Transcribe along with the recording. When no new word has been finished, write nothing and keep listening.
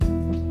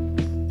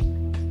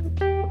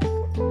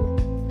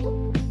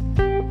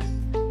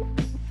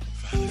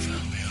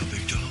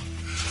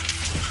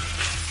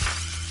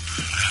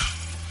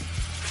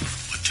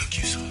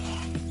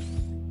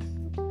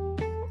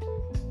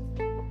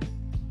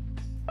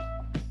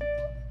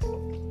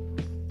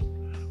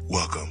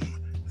Welcome.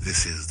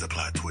 This is the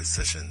Plot Twist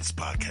Sessions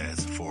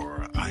podcast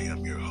for I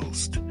am your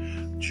host,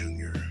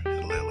 Junior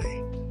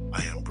Lilly.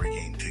 I am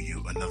bringing to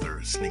you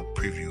another sneak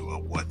preview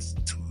of what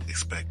to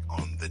expect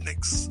on the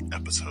next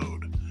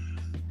episode.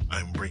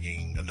 I'm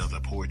bringing another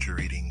poetry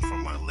reading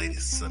from my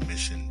latest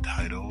submission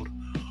titled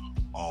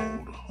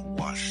All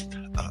Washed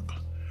Up.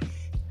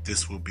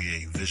 This will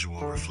be a visual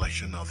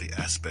reflection of the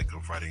aspect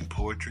of writing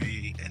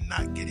poetry and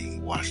not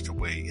getting washed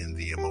away in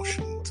the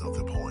emotions of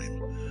the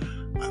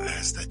poem. I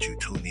ask that you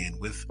tune in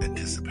with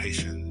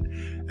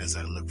anticipation as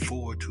I look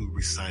forward to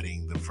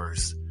reciting the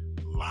verse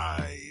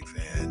live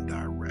and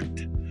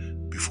direct.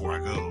 Before I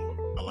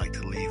go, I'd like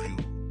to leave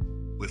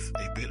you with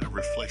a bit of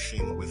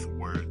reflection with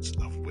words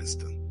of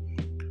wisdom.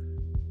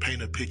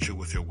 Paint a picture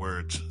with your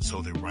words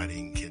so the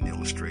writing can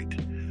illustrate.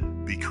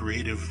 Be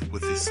creative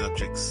with the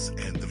subjects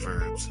and the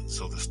verbs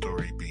so the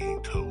story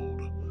being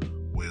told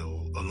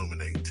will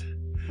illuminate.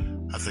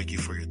 I thank you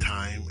for your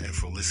time and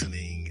for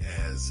listening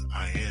as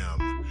I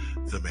am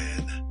the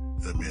man,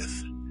 the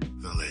myth,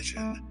 the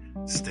legend.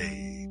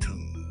 Stay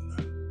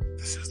tuned.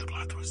 This is the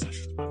Plot Twist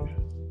Sessions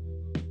podcast.